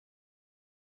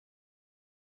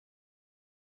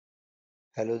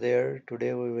Hello there,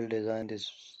 today we will design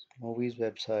this movie's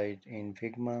website in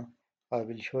Figma. I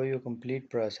will show you a complete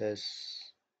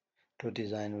process to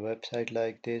design a website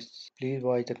like this. Please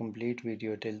watch the complete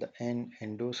video till the end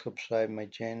and do subscribe my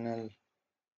channel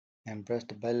and press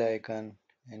the bell icon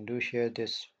and do share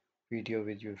this video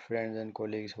with your friends and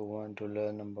colleagues who want to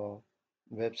learn about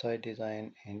website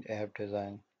design and app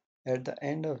design. At the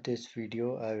end of this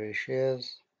video, I will share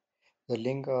the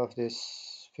link of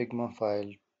this Figma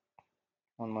file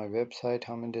on my website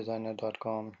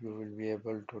hamiddesigner.com. You will be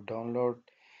able to download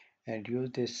and use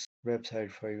this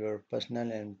website for your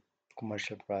personal and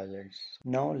commercial projects.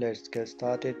 Now let's get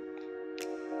started.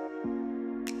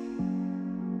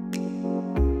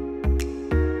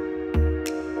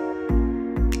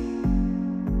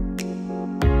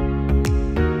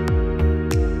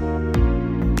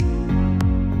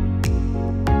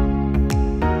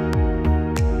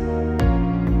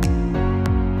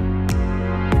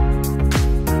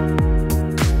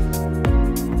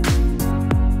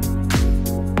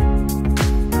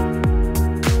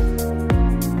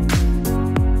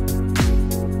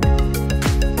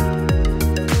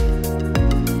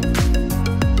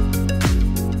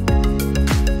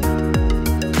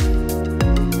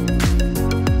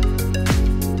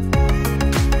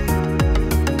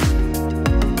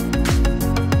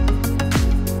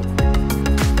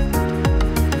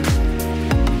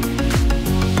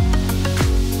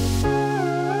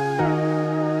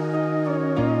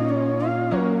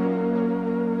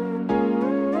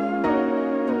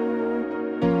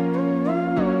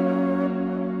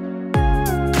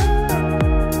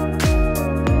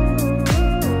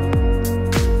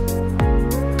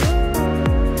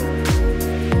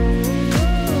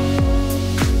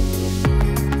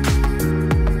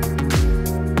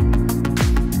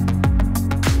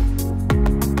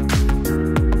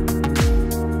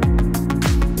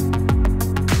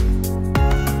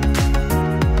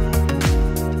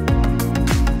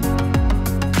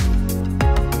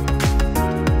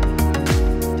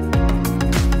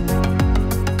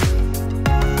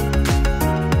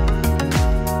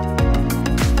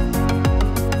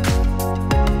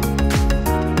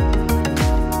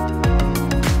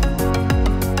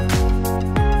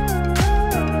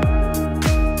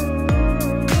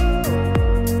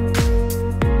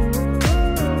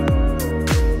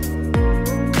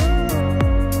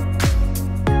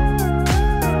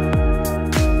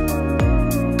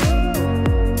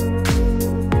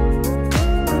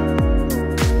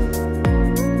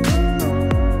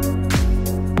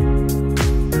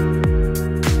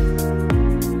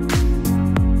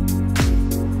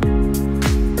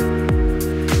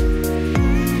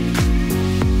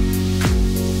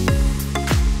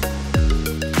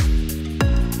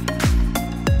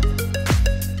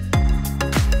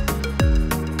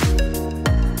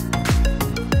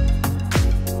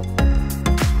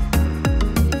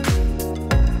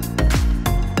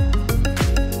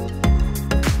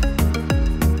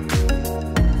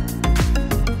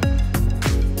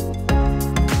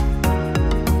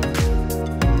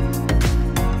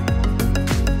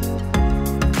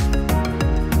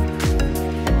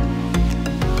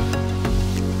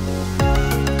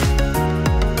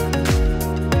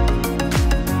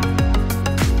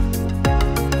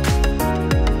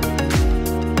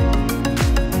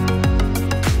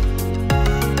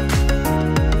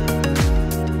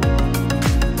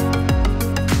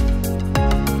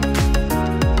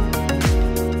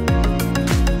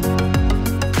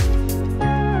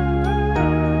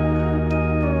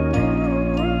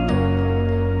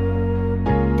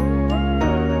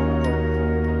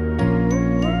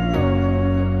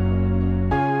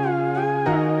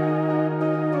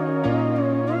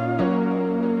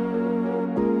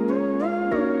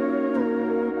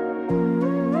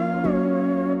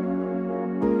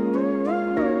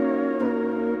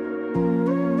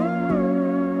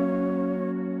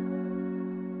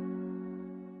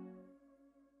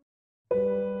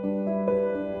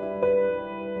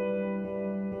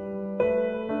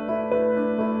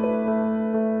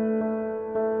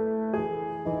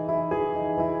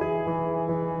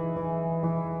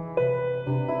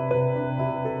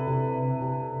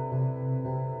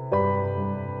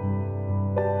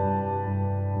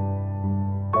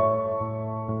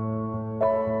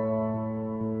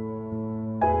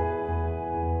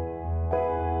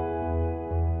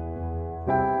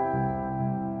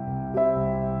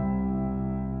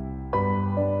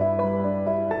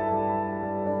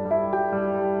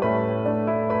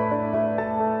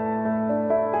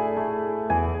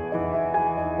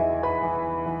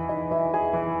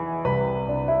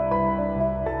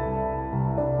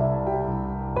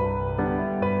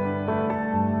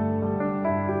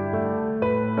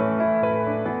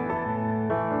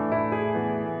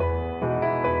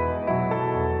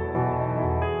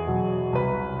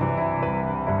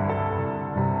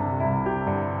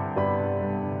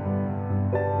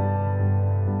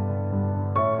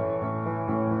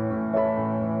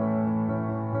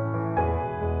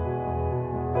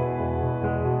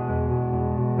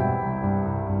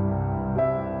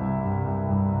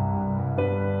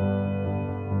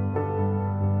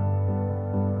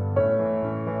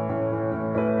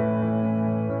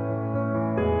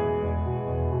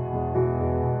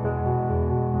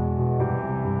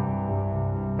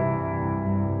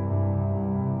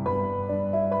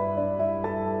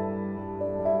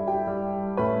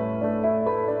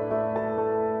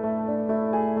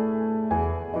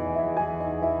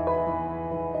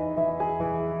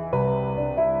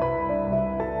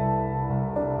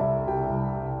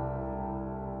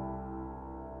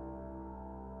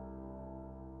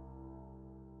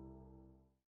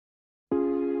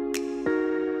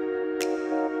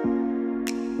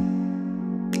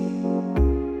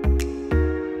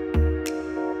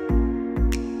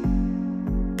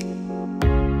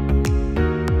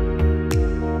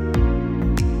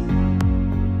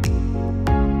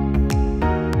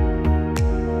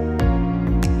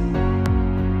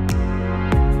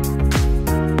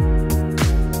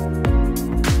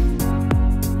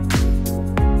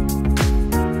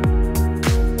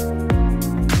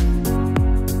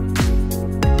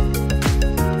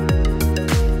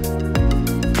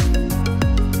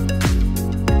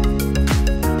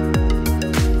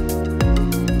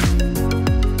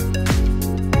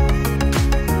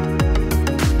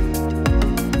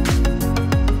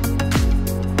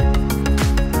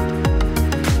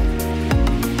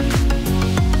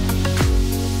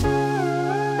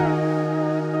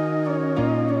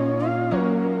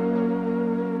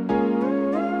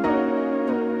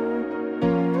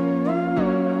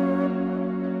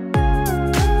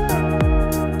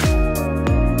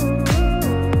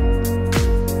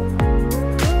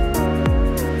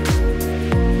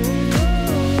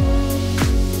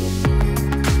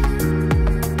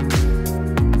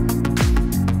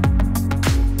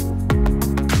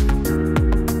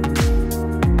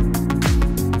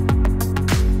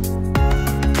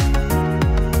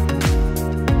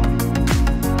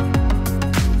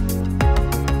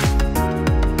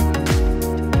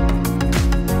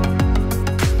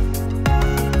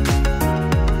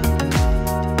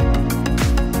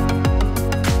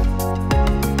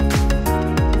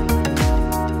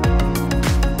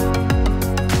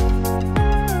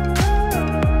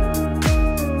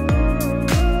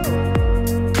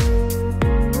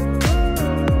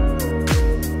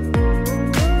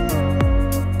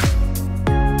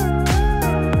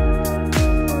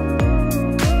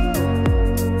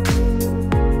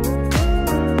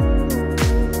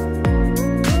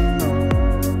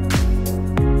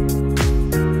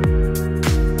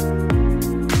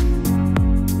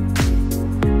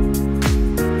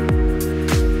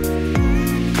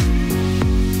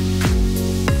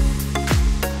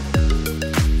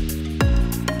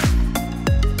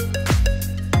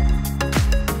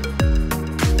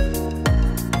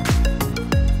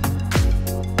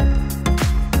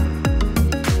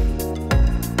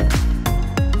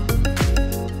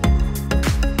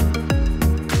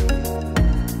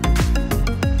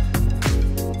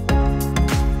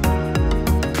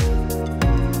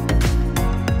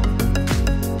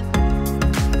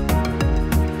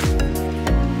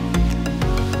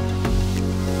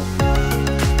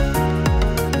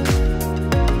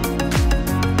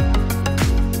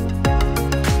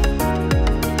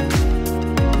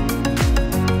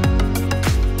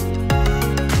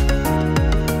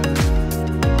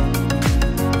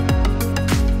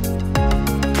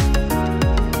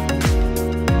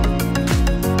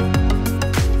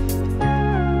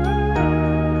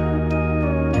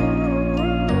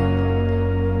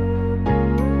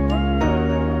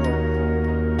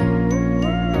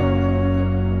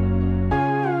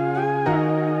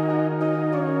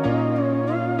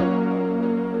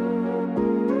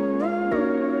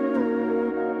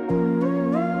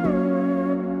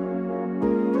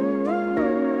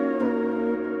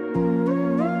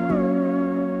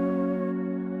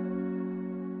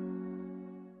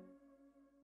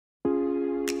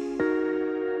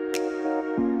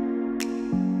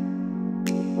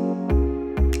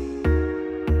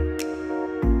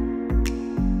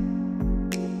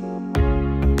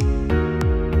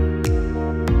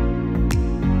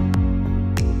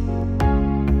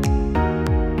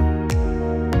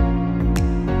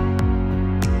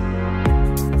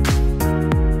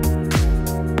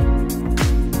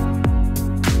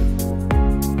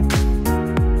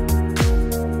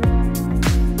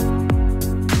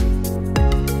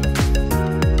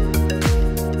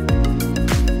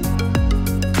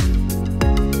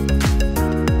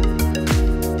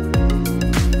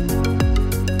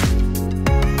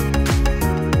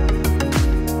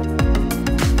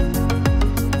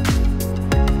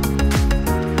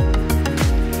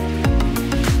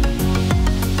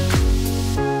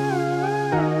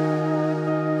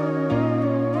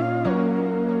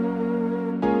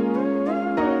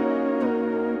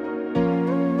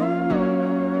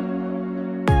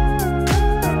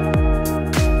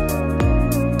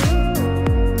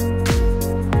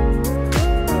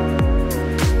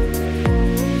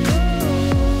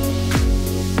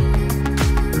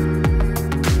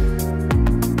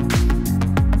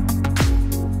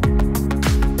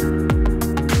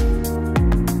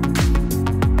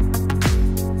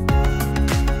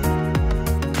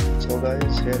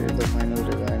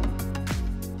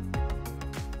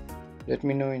 Let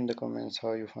me know in the comments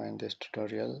how you find this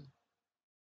tutorial,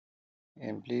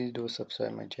 and please do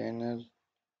subscribe my channel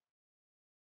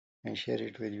and share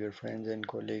it with your friends and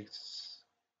colleagues.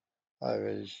 I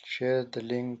will share the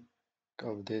link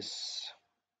of this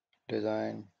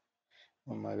design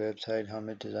on my website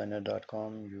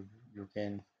hamiddesigner.com. You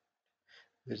can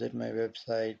visit my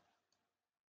website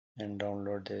and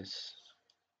download this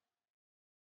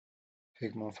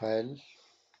Figma file.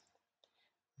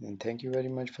 And thank you very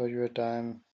much for your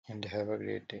time and have a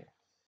great day.